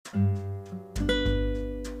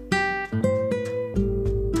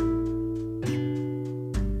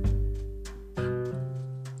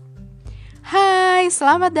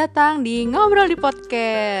Selamat datang di Ngobrol di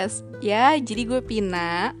Podcast. Ya, jadi gue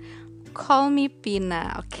Pina. Call me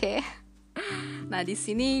Pina, oke? Nah, di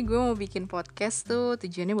sini gue mau bikin podcast tuh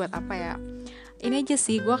tujuannya buat apa ya? Ini aja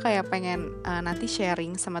sih, gue kayak pengen nanti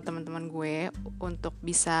sharing sama teman-teman gue untuk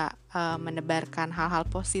bisa menebarkan hal-hal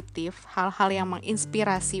positif, hal-hal yang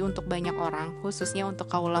menginspirasi untuk banyak orang, khususnya untuk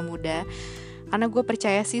kaula muda. Karena gue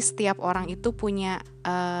percaya sih setiap orang itu punya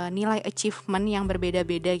nilai achievement yang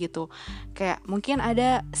berbeda-beda gitu. Kayak mungkin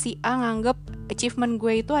ada si A nganggep achievement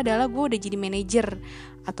gue itu adalah gue udah jadi manajer.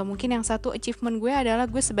 Atau mungkin yang satu achievement gue adalah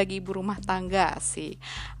gue sebagai ibu rumah tangga sih.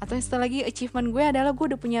 Atau yang satu lagi achievement gue adalah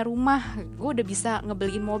gue udah punya rumah. Gue udah bisa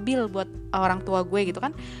ngebeliin mobil buat orang tua gue gitu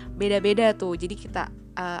kan. Beda-beda tuh. Jadi kita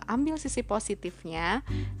ambil sisi positifnya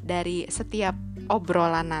dari setiap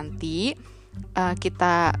obrolan nanti.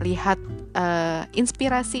 Kita lihat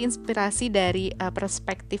inspirasi-inspirasi dari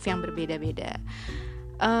perspektif yang berbeda-beda.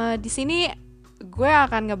 Di sini gue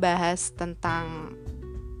akan ngebahas tentang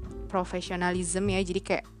profesionalism ya, jadi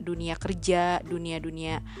kayak dunia kerja,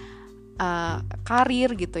 dunia karir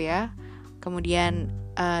gitu ya. Kemudian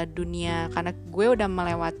dunia, karena gue udah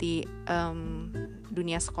melewati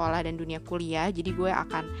dunia sekolah dan dunia kuliah, jadi gue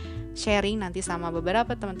akan sharing nanti sama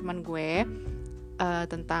beberapa teman-teman gue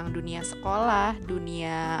tentang dunia sekolah,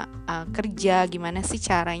 dunia kerja, gimana sih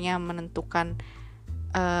caranya menentukan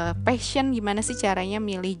passion, gimana sih caranya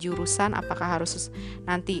milih jurusan, apakah harus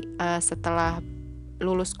nanti setelah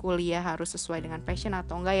lulus kuliah harus sesuai dengan passion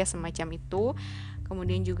atau enggak ya, semacam itu.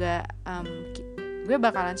 Kemudian juga gue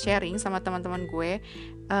bakalan sharing sama teman-teman gue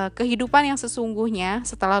kehidupan yang sesungguhnya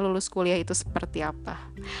setelah lulus kuliah itu seperti apa.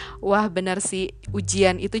 Wah bener sih,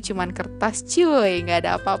 ujian itu cuman kertas cuy, nggak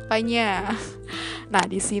ada apa-apanya. Nah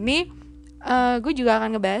di sini gue juga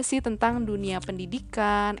akan ngebahas sih tentang dunia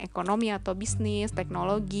pendidikan, ekonomi atau bisnis,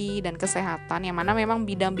 teknologi dan kesehatan, yang mana memang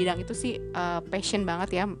bidang-bidang itu sih passion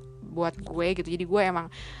banget ya buat gue gitu. Jadi gue emang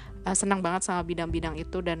senang banget sama bidang-bidang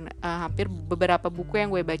itu, dan hampir beberapa buku yang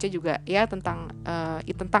gue baca juga ya tentang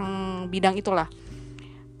bidang itulah.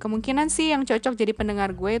 Kemungkinan sih yang cocok jadi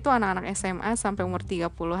pendengar gue itu anak-anak SMA sampai umur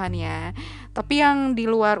 30-an ya. Tapi yang di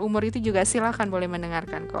luar umur itu juga silahkan boleh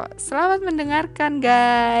mendengarkan kok. Selamat mendengarkan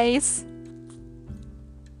guys.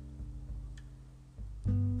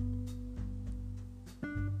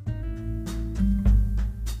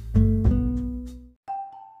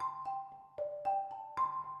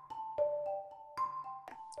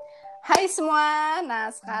 Hai semua,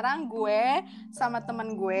 nah sekarang gue sama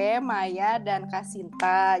temen gue Maya dan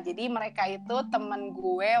Kasinta. Jadi mereka itu temen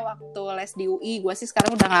gue waktu les di UI. Gue sih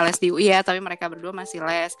sekarang udah gak les di UI ya, tapi mereka berdua masih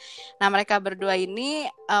les. Nah mereka berdua ini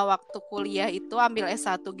waktu kuliah itu ambil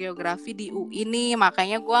S1 Geografi di UI nih.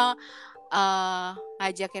 Makanya gue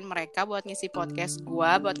ngajakin mereka buat ngisi podcast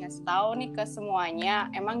gue, buat ngasih tahu nih ke semuanya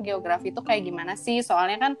emang geografi itu kayak gimana sih.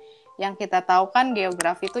 Soalnya kan yang kita tahu kan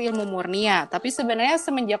geografi itu ilmu murni ya, tapi sebenarnya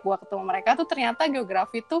semenjak gue ketemu mereka tuh ternyata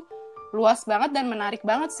geografi itu luas banget dan menarik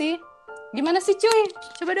banget sih. Gimana sih cuy?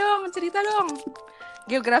 Coba dong cerita dong.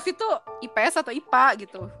 Geografi tuh IPS atau IPA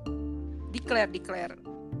gitu? Declare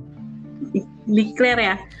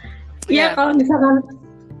ya. Iya, kalau misalkan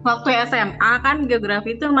waktu SMA kan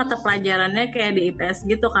geografi itu mata pelajarannya kayak di IPS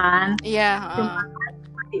gitu kan. Iya. Cuma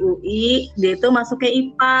di UI dia itu masuk ke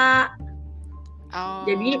IPA. Oh.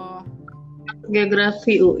 Jadi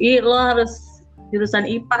geografi UI lo harus jurusan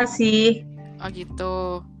IPA sih. Oh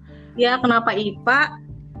gitu. Ya kenapa IPA?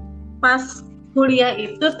 Pas kuliah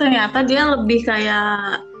itu ternyata dia lebih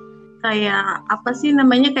kayak apa sih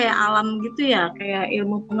namanya, kayak alam gitu ya, kayak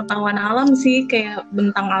ilmu pengetahuan alam sih, kayak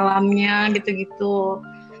bentang alamnya gitu-gitu.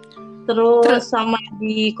 Terus sama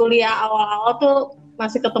di kuliah awal-awal tuh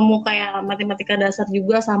masih ketemu kayak matematika dasar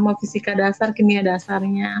juga sama fisika dasar, kimia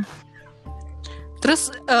dasarnya.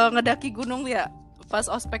 Terus ngedaki gunung ya pas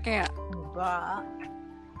ospeknya ya?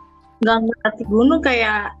 Enggak ngedaki gunung,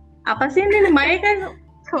 kayak apa sih ini namanya kan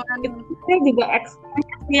kita juga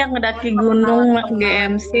ekspedisi yang ngedaki gunung,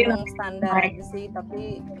 GMC standar aja sih,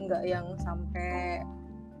 tapi enggak yang sampai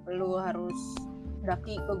lu harus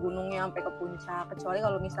daki ke gunungnya sampai ke puncak, kecuali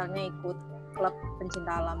kalau misalnya ikut klub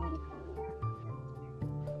pencinta alam gitu.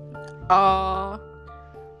 Oh.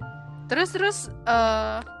 Terus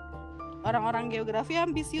orang-orang geografi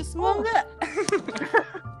ambisius semua enggak?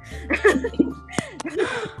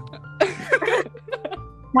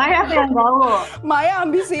 Maya yang tahu. Maya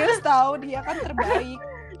ambisius tahu, dia kan terbaik.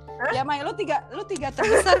 Ya Maya, lu tiga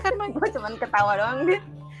terbesar kan Maya? Gue cuman ketawa doang deh.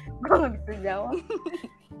 Gue nggak bisa jawab.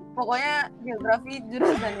 Pokoknya geografi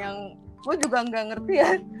jurusan yang gue juga nggak ngerti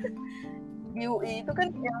ya. Di UI itu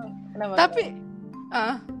kan yang tapi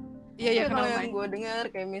iya kalau yang gue dengar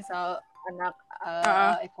kayak misal anak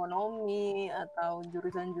Heeh. ekonomi atau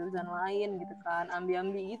jurusan-jurusan lain gitu kan,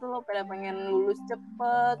 ambi-ambi gitu loh, pada pengen lulus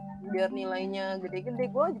cepet biar nilainya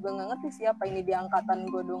gede-gede. Gue juga nggak ngerti siapa ini di angkatan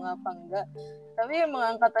gue dong apa enggak, tapi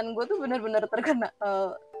emang angkatan gue tuh benar-benar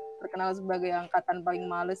terkenal sebagai angkatan paling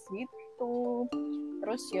males gitu.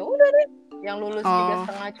 Terus ya udah deh, yang lulus juga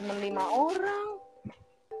setengah cuma 5 orang,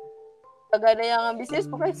 gak ada yang ambisius,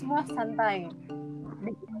 pokoknya semua santai.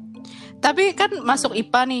 Tapi kan masuk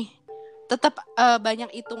IPA nih, tetap banyak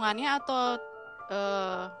hitungannya atau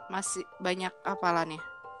masih banyak hafalannya?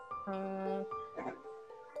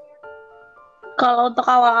 Kalau untuk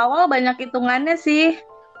awal-awal banyak hitungannya sih.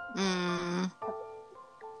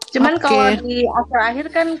 Cuman kalau di akhir-akhir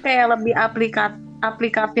kan kayak lebih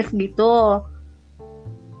aplikatif gitu.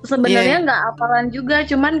 Sebenarnya nggak hafalan juga,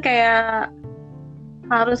 cuman kayak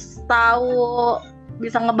harus tahu,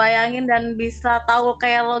 bisa ngebayangin dan bisa tahu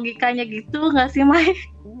kayak logikanya gitu, nggak sih Mai?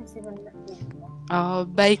 Iya sih bener. Oh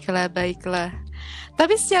baiklah.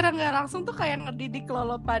 Tapi secara nggak langsung tuh kayak ngedidik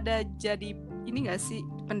lo pada jadi ini nggak sih,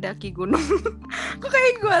 pendaki gunung? Kok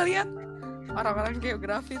kayak gue lihat orang-orang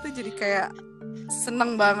geografi itu jadi kayak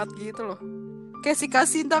seneng banget gitu loh. Kayak si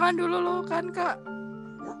Kasinta kan dulu loh kan Kak.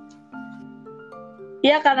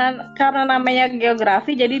 Iya, karena namanya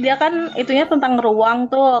geografi, jadi dia kan itunya tentang ruang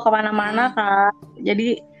tuh kemana-mana kan.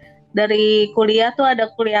 Jadi dari kuliah tuh ada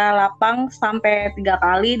kuliah lapang sampai 3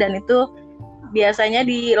 kali, dan itu biasanya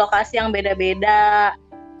di lokasi yang beda-beda.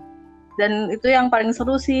 Dan itu yang paling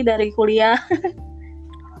seru sih dari kuliah.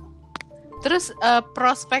 Terus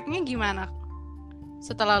prospeknya gimana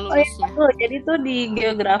setelah lulusnya? Oh iya, jadi tuh di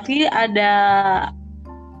geografi ada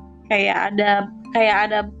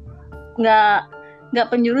nggak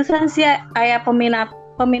penjurusan sih, kayak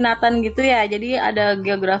peminatan gitu ya. Jadi ada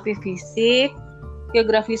geografi fisik,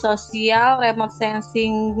 geografi sosial, remote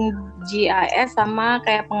sensing, GIS, sama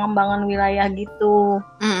kayak pengembangan wilayah gitu.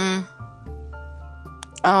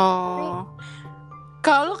 Oh,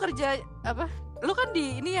 kalau lu kerja apa? Lu kan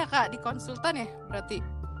di ini ya Kak, di konsultan ya berarti?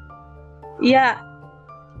 Iya.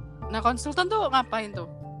 Nah konsultan tuh ngapain tuh?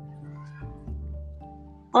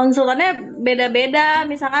 Konsultannya beda-beda,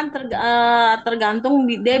 misalkan tergantung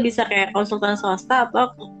dia bisa kayak konsultan swasta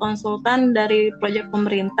atau konsultan dari proyek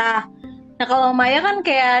pemerintah. Nah kalau Maya kan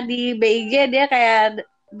kayak di BIG, dia kayak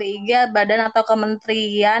BIG badan atau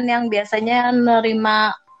kementerian yang biasanya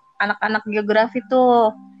nerima anak-anak geografi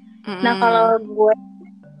tuh. Nah kalau gue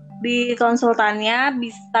di konsultannya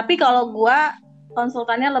tapi kalau gue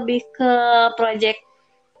konsultannya lebih ke proyek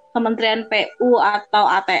Kementerian PU atau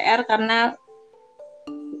ATR, karena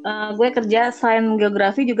gue kerja selain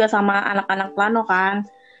geografi juga sama anak-anak plano kan.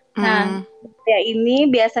 Nah, ya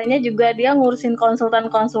ini biasanya juga dia ngurusin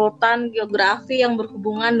konsultan-konsultan geografi yang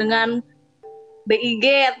berhubungan dengan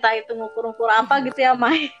BIG, entah itu ngukur-ngukur apa gitu ya,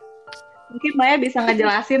 Mai. Mungkin Maya bisa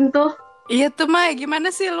ngejelasin tuh. Iya tuh, Mai.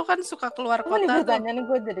 Gimana sih? Lu kan suka keluar kota tuh. Pertanyaannya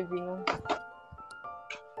gue jadi bingung.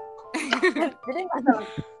 Jadi masalah.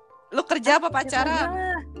 Lu kerja apa pacaran?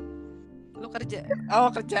 Lu kerja? Oh,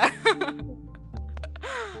 kerja.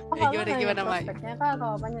 Gimana Mai? Prospeknya Kak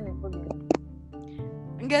atau apanya nih?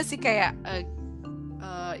 Enggak sih, kayak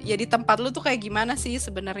ya di tempat lu tuh kayak gimana sih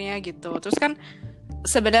sebenarnya gitu. Terus kan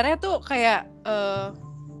sebenarnya tuh kayak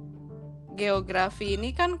geografi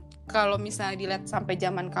ini kan kalau misalnya dilihat sampai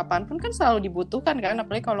zaman kapanpun kan selalu dibutuhkan kan,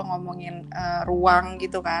 apalagi kalau ngomongin ruang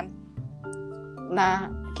gitu kan. Nah,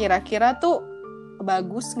 kira-kira tuh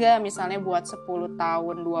bagus nggak misalnya buat 10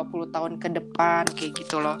 tahun, 20 tahun ke depan kayak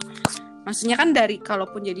gitu loh. Maksudnya kan dari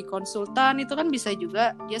kalaupun jadi konsultan itu kan bisa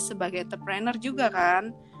juga dia sebagai entrepreneur juga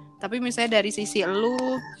kan. Tapi misalnya dari sisi lu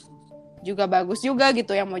juga bagus juga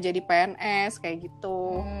gitu yang mau jadi PNS kayak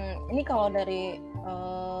gitu. Ini kalau dari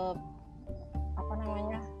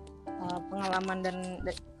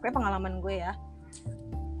pengalaman gue ya.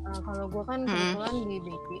 Kalau gue kan kebetulan di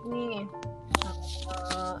BI nih.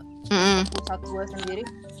 Pusat gue sendiri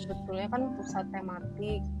sebetulnya kan pusat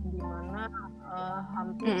tematik, di mana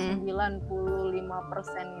hampir 95%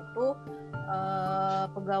 itu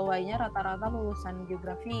pegawainya rata-rata lulusan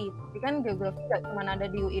geografi. Tapi kan geografi gak cuma ada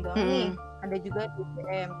di UI doang nih, ada juga di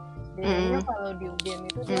UGM. Bedanya kalau di UGM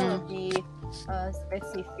itu dia lebih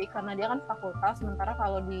spesifik karena dia kan fakultas, sementara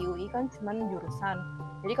kalau di UI kan cuma jurusan.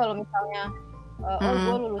 Jadi kalau misalnya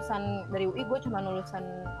gue lulusan dari UI, gue cuma lulusan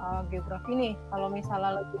geografi nih. Kalau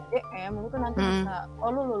misalnya lagi UGM, lu tuh nanti bisa,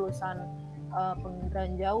 lu lulusan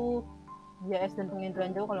penginderaan jauh, GIS dan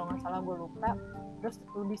penginderaan jauh kalau nggak salah, gue lupa. Terus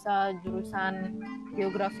lu bisa jurusan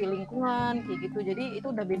geografi lingkungan kayak gitu. Jadi itu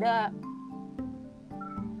udah beda.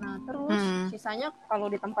 Nah Terus sisanya kalau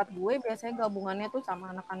di tempat gue biasanya gabungannya tuh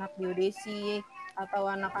sama anak-anak geodesi atau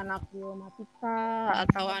anak-anak geomatika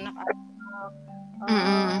atau anak-anak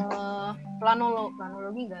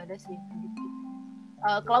planologi nggak ada sih.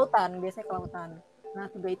 Kelautan, biasanya kelautan. Nah,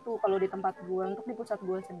 3 itu kalau di tempat gue, untuk di pusat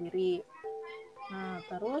gue sendiri. Nah,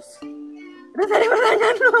 terus tadi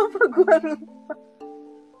pertanyaan lo apa gue lupa.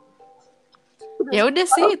 Ya udah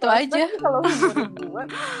sih itu aja. Kalau menurut gue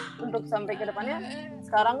untuk sampai ke depannya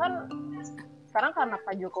sekarang karena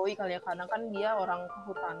Pak Jokowi kali ya, karena kan dia orang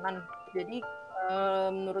kehutanan. Jadi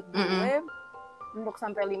menurut gue untuk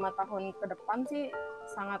sampai 5 tahun ke depan sih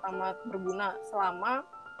sangat amat berguna selama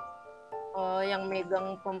yang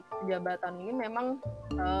megang jabatan ini memang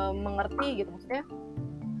mengerti gitu. Maksudnya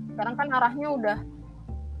sekarang kan arahnya udah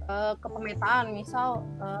ke pemetaan, misal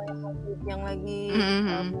yang lagi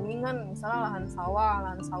booming kan misalnya lahan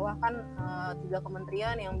sawah kan 3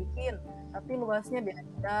 kementerian yang bikin tapi luasnya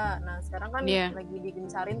beda-beda. Nah sekarang kan lagi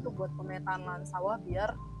digencarin tuh buat pemetaan lahan sawah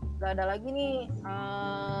biar gak ada lagi nih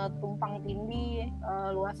tumpang tindih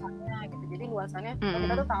luasannya gitu. Jadi luasannya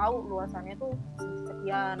kita tuh tahu luasannya tuh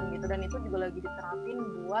sekian gitu, dan itu juga lagi diterapin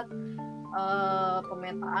buat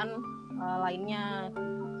pemetaan lainnya.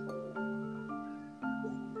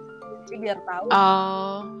 Jadi biar tahu.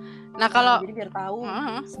 Nah kalau jadi biar tahu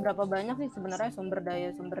seberapa banyak sih sebenarnya sumber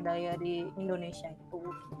daya di Indonesia itu.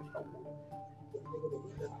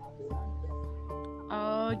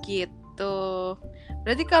 Oh gitu.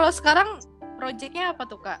 Berarti kalau sekarang proyeknya apa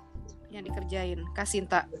tuh Kak yang dikerjain Kak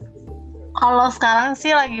Sinta? Kalau sekarang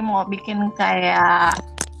sih lagi mau bikin kayak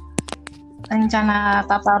rencana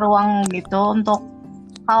tata ruang gitu untuk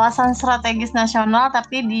kawasan strategis nasional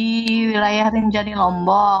tapi di wilayah Rinjani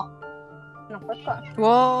Lombok. Enak banget Kak.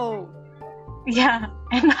 Wow. Iya,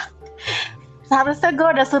 enak. Seharusnya gue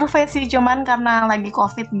udah survei sih, cuman karena lagi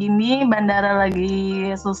COVID gini, bandara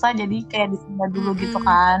lagi susah, jadi kayak ditunda dulu gitu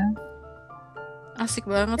kan. Asik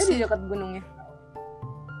banget sih. Di dekat gunungnya.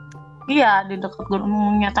 Iya, di dekat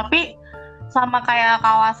gunungnya. Tapi sama kayak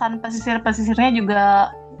kawasan pesisirnya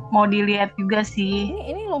juga mau dilihat juga sih.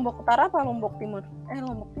 Ini Lombok Utara apa Lombok Timur?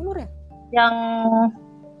 Lombok Timur ya? Yang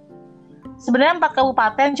sebenarnya 4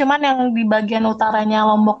 kabupaten, cuman yang di bagian utaranya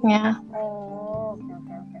Lomboknya.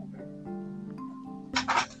 Oke.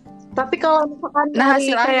 Tapi kalau misalkan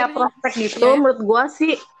dari kayak prospek gitu, menurut gue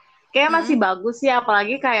sih kayak masih bagus sih,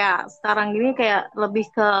 apalagi kayak sekarang gini kayak lebih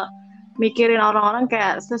ke mikirin orang-orang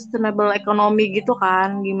kayak sustainable economy gitu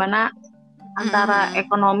kan, gimana antara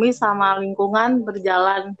ekonomi sama lingkungan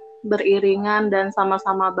berjalan beriringan dan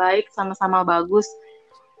sama-sama baik, sama-sama bagus.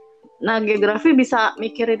 Nah, geografi bisa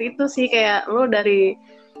mikirin itu sih, kayak lo dari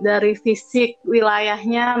fisik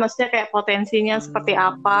wilayahnya, maksudnya kayak potensinya seperti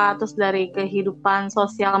apa, terus dari kehidupan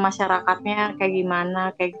sosial masyarakatnya kayak gimana,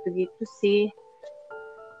 kayak gitu-gitu sih.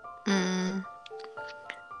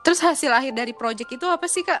 Terus hasil akhir dari proyek itu apa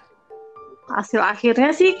sih Kak? Hasil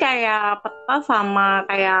akhirnya sih kayak peta sama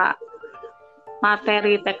kayak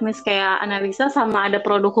materi teknis kayak analisa sama ada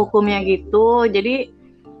produk hukumnya gitu. Jadi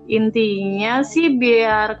intinya sih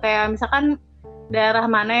biar kayak misalkan daerah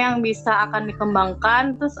mana yang bisa akan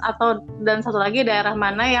dikembangkan, terus dan satu lagi daerah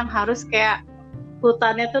mana yang harus kayak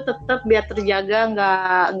hutannya tuh tetap biar terjaga,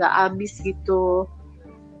 nggak habis gitu.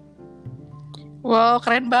 Wow,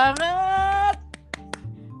 keren banget.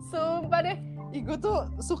 Sumpah deh, gue tuh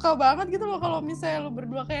suka banget gitu loh kalau misalnya lu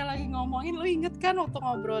berdua kayak lagi ngomongin. Lu inget kan waktu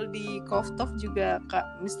ngobrol di Koftov juga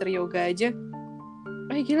Kak Mister Yoga aja.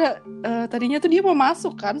 Gila, tadinya tuh dia mau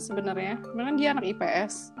masuk kan sebenarnya. Memang dia anak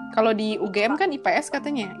IPS. Kalau di UGM kan IPS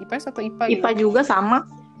katanya. IPS atau IPA gitu. IPA juga sama.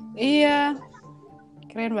 Iya.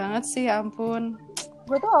 Keren banget sih, ampun.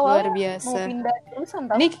 Gue tuh awalnya luar biasa. mau pindah jurusan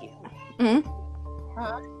tau.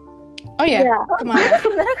 Oh ya, kemana?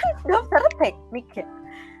 Sebenarnya kan daftar teknik ya.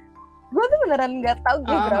 Gue tuh beneran nggak tahu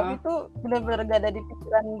geografi tuh bener-bener gak ada di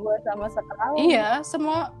pikiran gue sama sekali. Iya,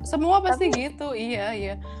 semua pasti gitu.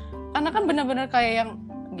 Iya. Karena kan bener-bener kayak yang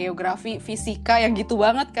geografi, fisika yang gitu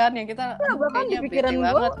banget kan, yang kita bahkan di pikiran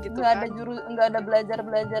gue gitu nggak ada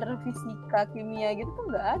belajar fisika, kimia gitu tuh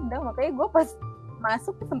nggak ada. Makanya gue pas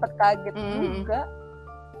masuk tuh sempat kaget juga.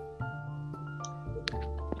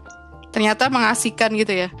 Ternyata mengasihkan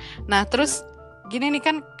gitu ya. Nah terus gini nih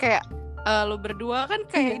kan kayak lo berdua kan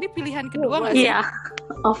kayak ini pilihan kedua nggak sih? Iya.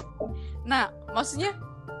 Nah maksudnya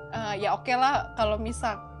ya oke lah kalau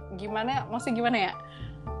misal gimana ya?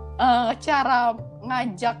 Cara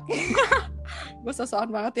ngajak gue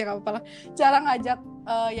sosokan banget ya, gak apa-apa lah. Cara ngajak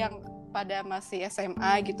yang pada masih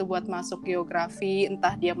SMA gitu buat masuk geografi,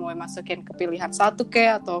 entah dia mau masukin ke pilihan 1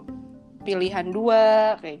 kayak atau pilihan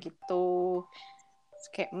 2 kayak gitu,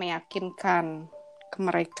 kayak meyakinkan ke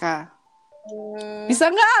mereka. Bisa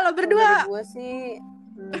nggak lo berdua? Dari gue sih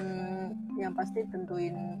yang pasti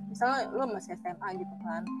tentuin, misalnya lo masih SMA gitu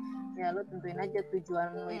kan, ya lo tentuin aja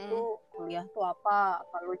tujuan lo itu kuliah tuh apa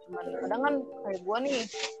lo cuman, kadang kan kayak gue nih,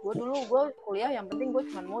 gue dulu gue kuliah yang penting gue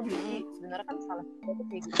cuman mau diuji, sebenarnya kan salah satu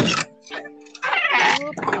kayak gitu. Lo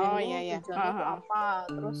tujuan lo tuh apa,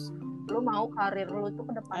 terus lo mau karir lo tuh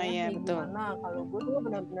kedepannya kayak gimana. Kalau gue dulu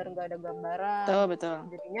benar-benar nggak ada gambaran, betul.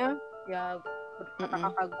 jadinya ya kata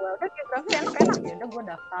kakak gue udah geografi enak-enak, ya udah gue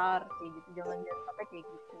daftar kayak gitu, jangan sampai kayak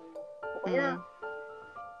gitu. Pokoknya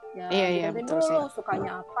ya betul sih. Lo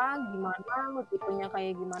sukanya apa, gimana, lo tipenya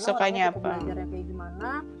kayak gimana, sukanya orangnya belajarnya kayak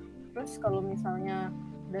gimana. Terus kalau misalnya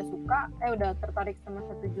udah suka, udah tertarik sama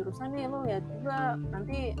satu jurusan nih, lo lihat juga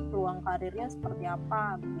nanti peluang karirnya seperti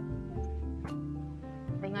apa begitu.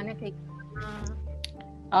 Saingannya kayak gimana.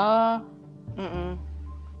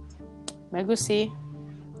 Bagus sih.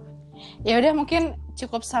 Ya udah, mungkin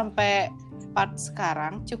cukup sampai part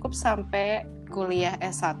sekarang, cukup sampai kuliah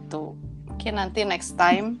S1. Mungkin nanti next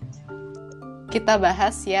time kita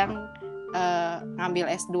bahas yang ngambil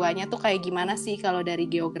S2-nya tuh kayak gimana sih kalau dari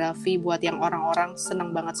geografi buat yang orang-orang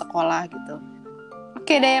seneng banget sekolah gitu.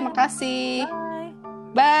 Oke deh, makasih.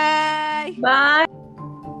 Bye. Bye.